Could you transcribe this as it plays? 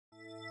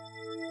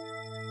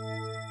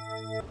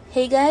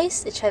Hey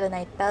guys, it's Shadow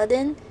Knight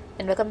Paladin,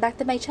 and welcome back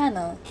to my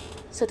channel.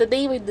 So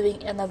today we're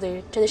doing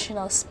another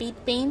traditional speed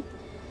paint,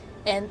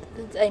 and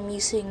I'm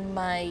using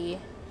my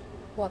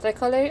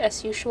watercolor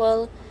as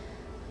usual,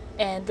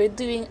 and we're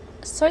doing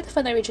sort of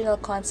an original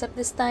concept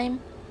this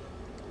time.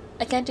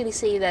 I can't really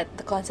say that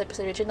the concept is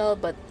original,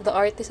 but the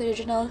art is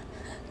original,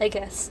 I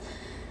guess.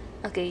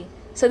 Okay,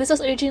 so this was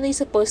originally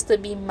supposed to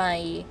be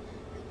my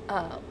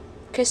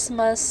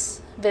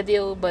Christmas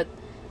video, but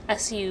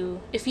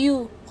if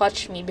you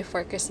watched me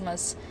before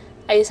Christmas,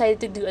 I decided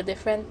to do a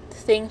different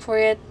thing for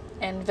it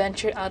and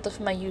venture out of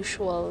my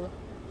usual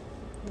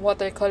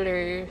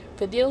watercolor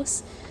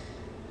videos.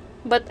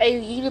 But I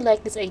really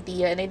like this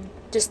idea and I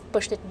just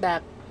pushed it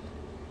back,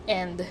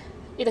 and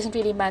it doesn't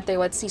really matter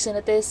what season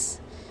it is.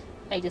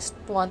 I just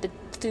wanted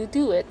to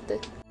do it.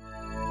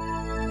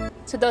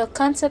 So the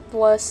concept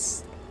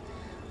was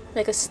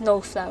like a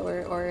snow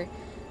flower, or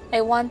I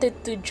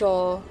wanted to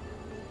draw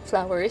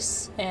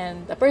flowers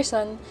and a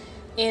person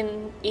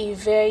in a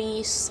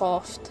very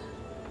soft,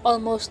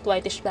 almost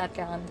whitish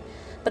background.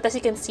 But as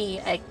you can see,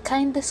 I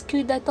kinda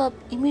screwed that up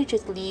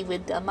immediately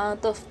with the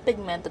amount of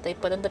pigment that I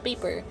put on the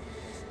paper.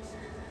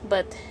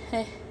 But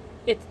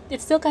it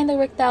still kinda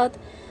worked out,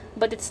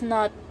 but it's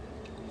not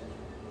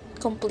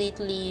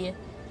completely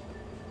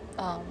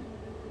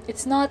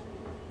it's not,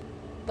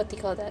 what do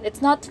you call that?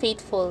 It's not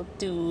faithful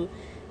to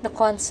the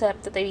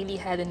concept that I really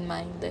had in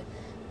mind.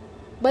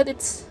 But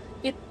it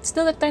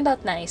still turned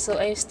out nice, so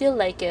I still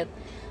like it.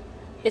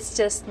 It's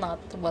just not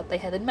what I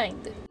had in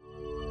mind.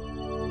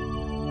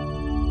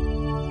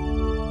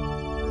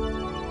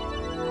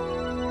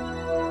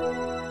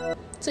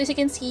 So as you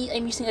can see,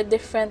 I'm using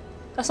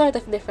a sort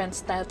of different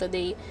style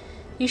today.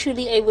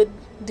 Usually I would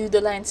do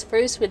the lines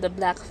first with the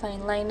black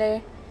fine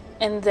liner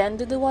and then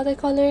do the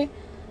watercolor,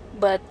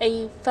 but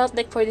I felt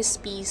like for this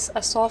piece,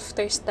 a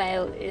softer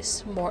style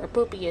is more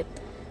appropriate.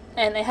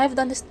 And I have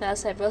done this style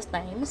several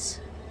times.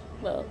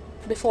 Well,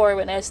 before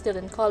when I was still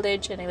in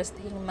college and I was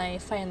taking my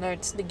fine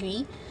arts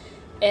degree,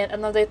 and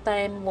another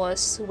time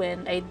was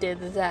when I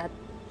did that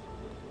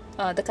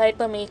the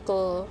Kaito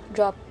Meiko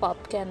drop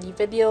pop candy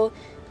video.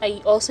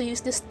 I also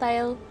used this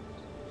style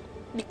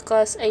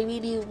because I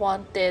really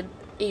wanted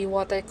a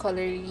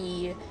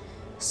watercolory,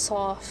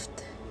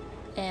 soft,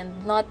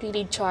 and not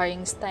really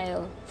jarring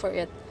style for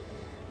it,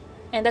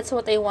 and that's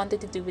what I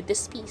wanted to do with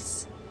this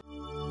piece.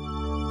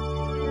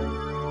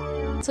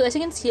 So as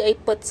you can see, I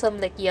put some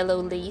like yellow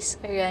lace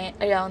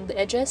around the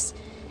edges,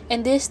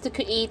 and this to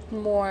create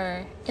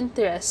more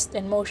interest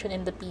and motion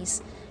in the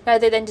piece,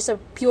 rather than just a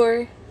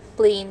pure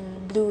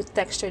plain blue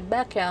textured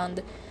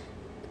background.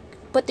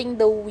 Putting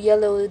the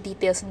yellow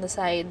details on the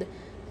side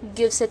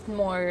gives it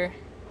more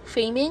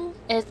framing,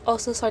 and it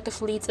also sort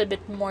of leads a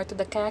bit more to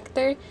the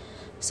character,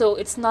 so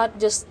it's not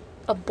just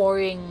a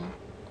boring,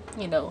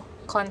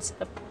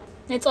 concept.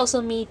 It's also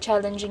me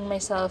challenging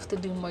myself to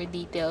do more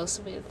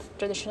details with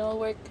traditional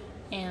work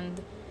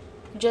and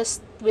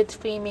just with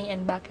framing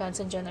and backgrounds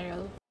in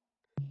general.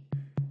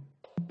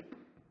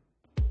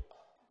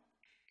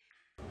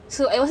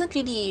 So I wasn't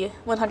really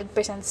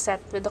 100%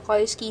 set with the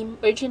color scheme.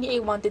 Originally I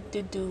wanted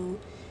to do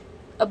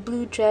a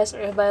blue dress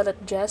or a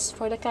violet dress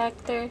for the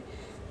character,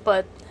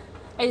 but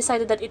I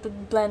decided that it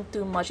would blend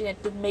too much and it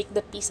would make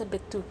the piece a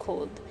bit too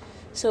cold.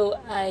 So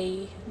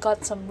I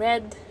got some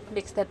red,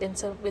 mixed that in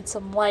with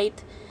some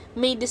white,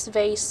 made this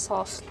very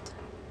soft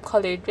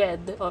colored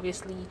red,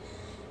 obviously,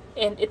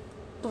 and it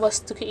was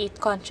to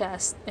create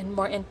contrast and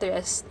more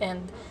interest,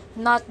 and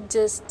not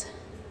just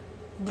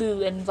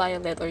blue and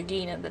violet or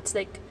green, and that's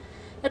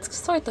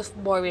sort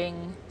of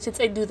boring since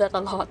I do that a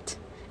lot.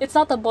 It's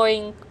not a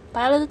boring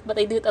palette, but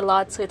I do it a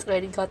lot, so it's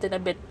already gotten a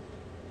bit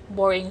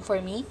boring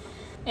for me.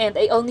 And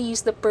I only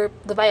use the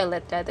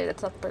violet, rather,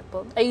 that's not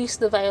purple. I use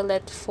the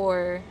violet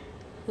for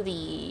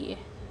the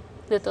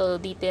little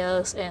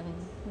details and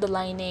the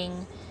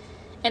lining,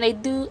 and I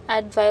do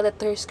add violet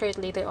to her skirt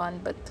later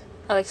on, but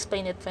I'll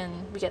explain it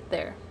when we get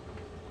there.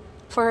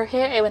 For her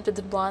hair, I went with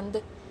the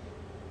blonde,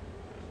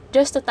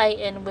 just to tie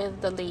in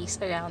with the lace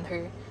around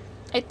her.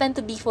 I tend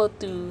to default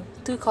to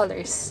two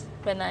colors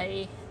when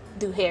I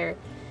do hair.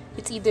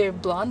 It's either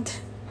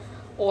blonde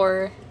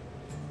or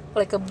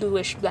like a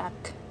bluish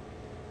black.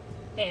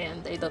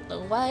 And I don't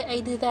know why I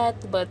do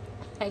that, but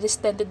I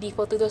just tend to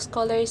default to those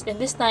colors. And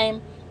this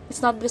time,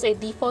 it's not because I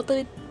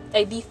defaulted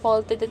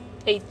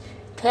it,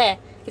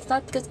 it's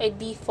not because I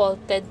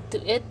defaulted to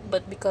it,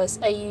 but because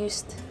I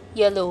used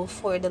yellow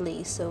for the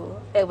lace,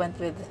 so I went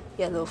with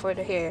yellow for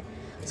the hair.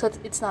 So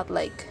it's not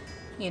like,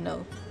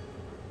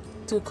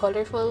 too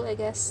colorful, I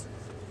guess.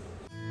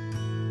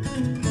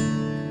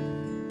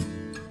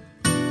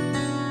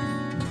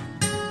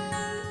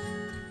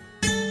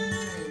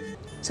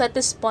 So at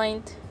this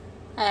point,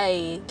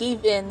 I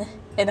gave in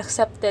and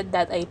accepted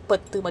that I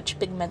put too much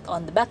pigment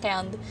on the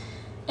background,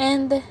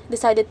 and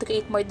decided to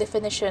create more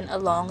definition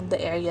along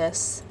the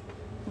areas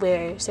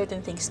where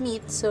certain things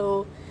meet,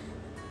 so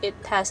it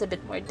has a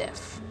bit more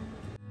depth.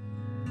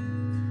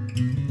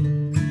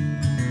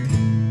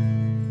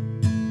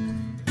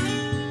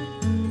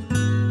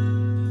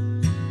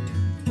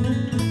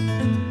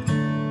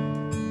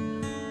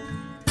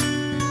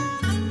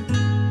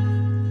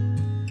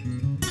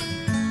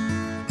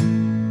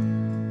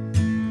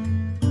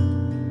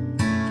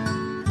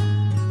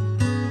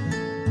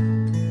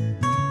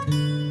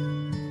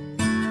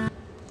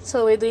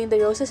 So we're doing the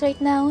roses right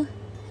now,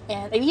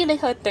 and I really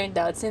like how it turned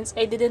out since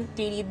I didn't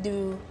really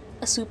do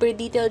a super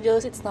detailed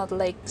rose. It's not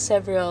like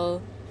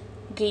several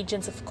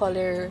gradients of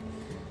color.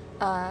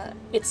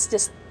 It's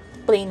just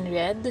plain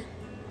red,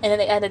 and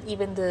then I added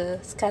even the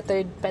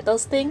scattered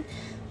petals thing.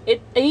 I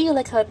really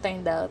like how it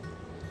turned out.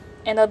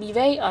 And I'll be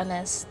very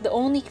honest, the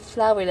only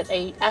flower that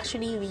I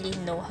actually really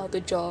know how to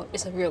draw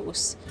is a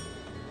rose.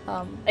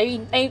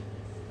 I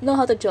know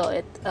how to draw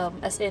it,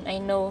 as in I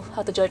know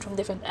how to draw it from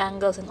different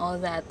angles and all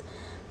that.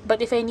 But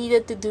if I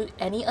needed to do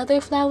any other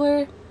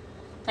flower,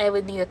 I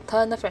would need a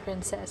ton of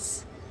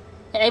references.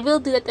 And I will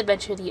do that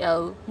eventually.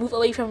 I'll move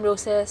away from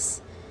roses.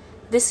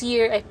 This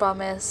year, I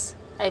promise,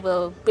 I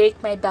will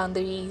break my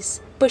boundaries,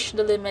 push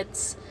the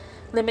limits,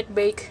 limit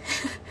break.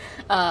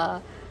 Yeah,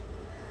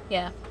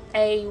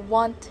 I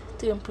want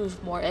to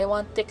improve more. I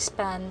want to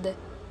expand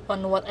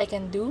on what I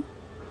can do,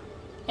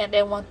 and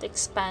I want to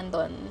expand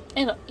on,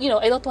 I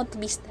don't want to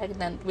be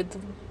stagnant with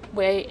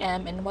where I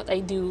am and what I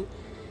do,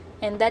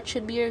 and that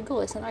should be your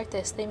goal as an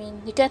artist. I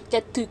mean, you can't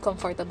get too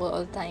comfortable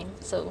all the time,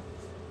 so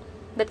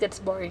that gets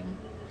boring.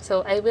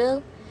 So I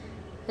will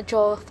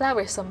draw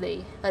flowers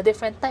someday, a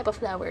different type of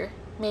flower,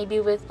 maybe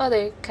with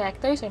other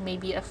characters or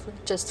maybe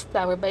just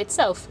flower by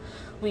itself.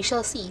 We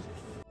shall see.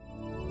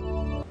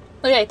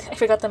 Alright, I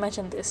forgot to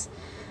mention this.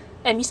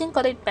 I'm using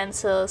colored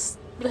pencils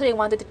because I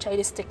wanted to try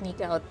this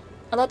technique out.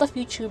 A lot of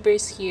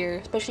YouTubers here,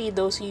 especially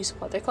those who use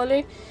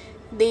watercolor,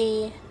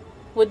 they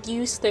would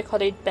use their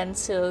colored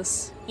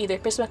pencils, either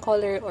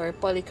Prismacolor or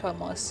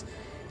Polychromos.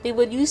 They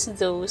would use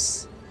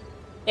those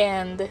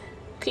and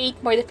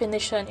create more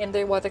definition in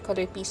their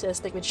watercolor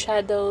pieces, like with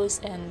shadows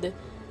and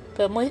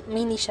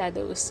mini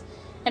shadows.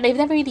 And I've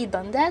never really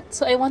done that,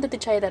 so I wanted to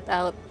try that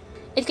out.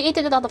 It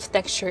created a lot of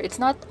texture. It's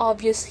not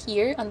obvious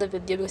here on the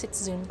video because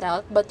it's zoomed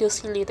out, but you'll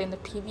see later in the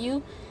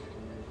preview.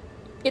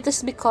 It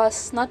is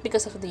not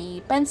because of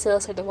the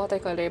pencils or the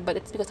watercolor, but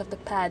it's because of the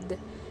pad.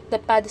 The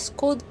pad is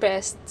cold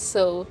pressed,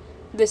 so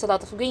there's a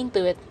lot of grain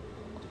to it.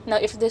 Now,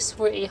 if this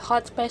were a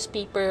hot pressed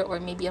paper or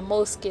maybe a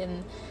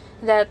moleskin,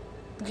 that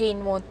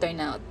grain won't turn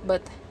out.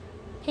 But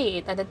hey,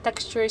 it added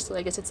texture, so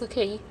I guess it's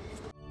okay.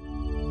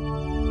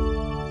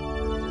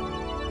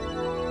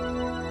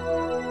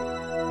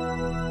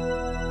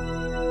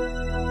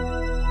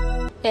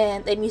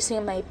 And I'm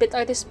using my Pit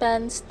Artist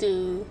pens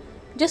to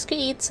just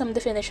create some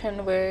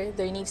definition where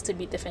there needs to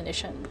be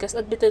definition, because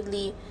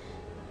admittedly,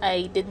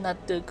 I did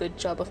not do a good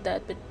job of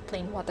that with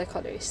plain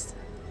watercolors.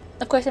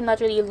 Of course, I'm not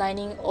really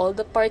lining all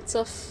the parts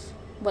of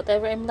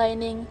whatever I'm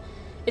lining.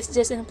 It's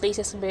just in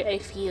places where I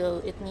feel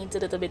it needs a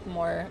little bit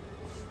more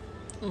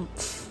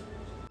oomph.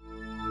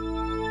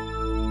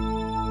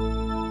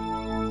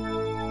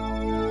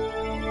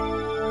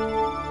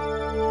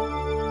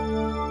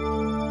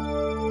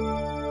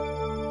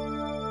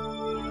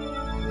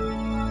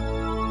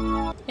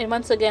 And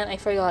once again, I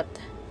forgot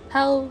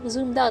how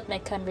zoomed out my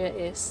camera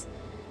is.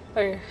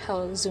 Or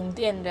how zoomed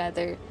in,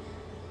 rather.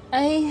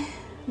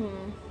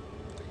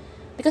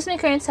 Because my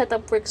current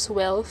setup works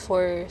well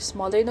for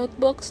smaller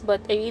notebooks, but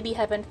I really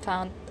haven't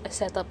found a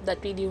setup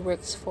that really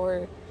works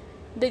for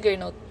bigger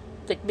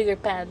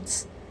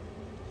pads.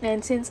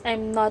 And since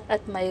I'm not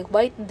at my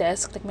white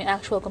desk, like my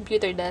actual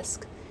computer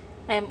desk,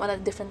 I'm on a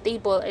different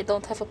table, I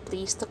don't have a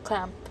place to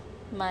clamp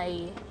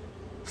my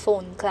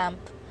phone clamp.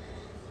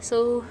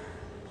 So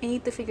I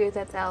need to figure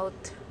that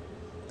out.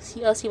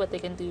 I'll see what I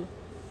can do.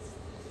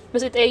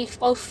 Because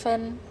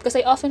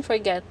I often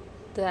forget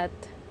that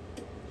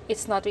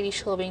it's not really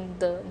showing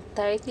the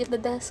entirety of the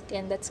desk,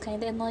 and that's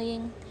kind of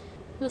annoying.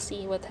 We'll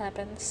see what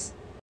happens.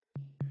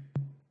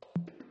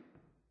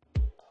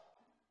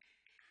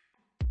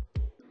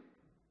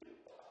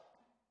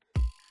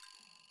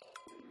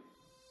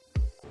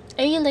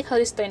 I really like how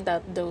this turned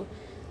out though.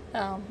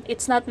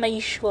 It's not my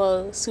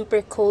usual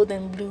super cold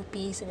and blue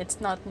piece, and it's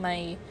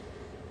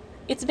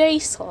very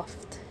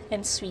soft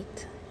and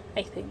sweet,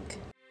 I think.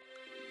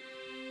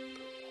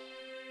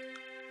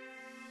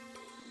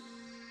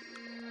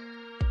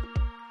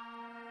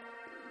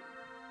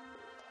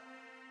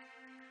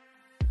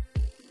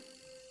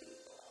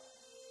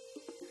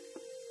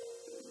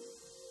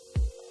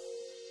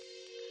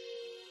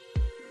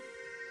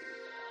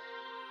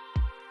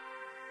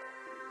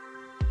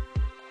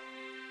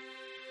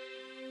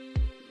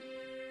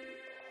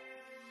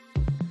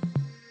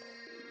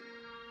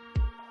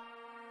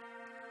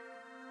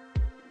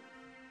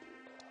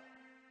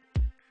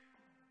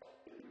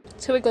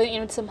 So we're going in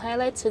with some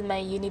highlights with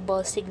my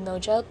Uniball Signo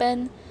gel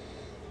pen.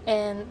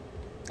 And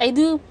I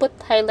do put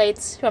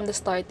highlights from the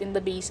start in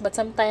the base, but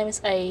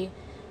sometimes I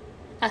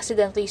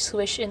accidentally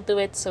swish into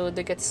it so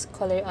there gets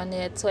color on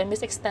it. So I'm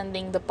just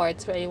extending the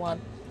parts where I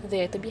want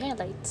there to be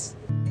highlights.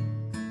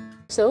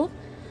 So,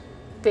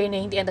 we're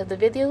nearing the end of the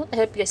video. I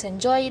hope you guys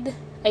enjoyed.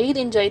 I really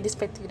enjoyed this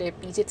particular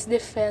piece. It's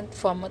different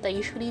from what I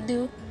usually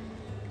do.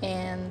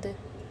 And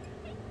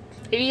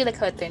I really like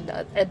how it turned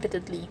out,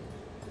 admittedly.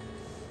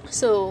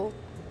 So,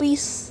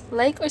 please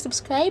like or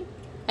subscribe.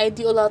 I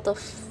do a lot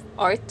of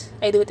art.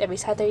 I do it every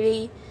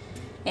Saturday.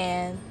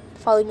 And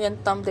follow me on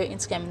Tumblr,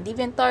 Instagram, and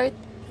DeviantArt.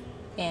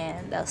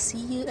 and I'll see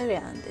you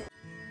around.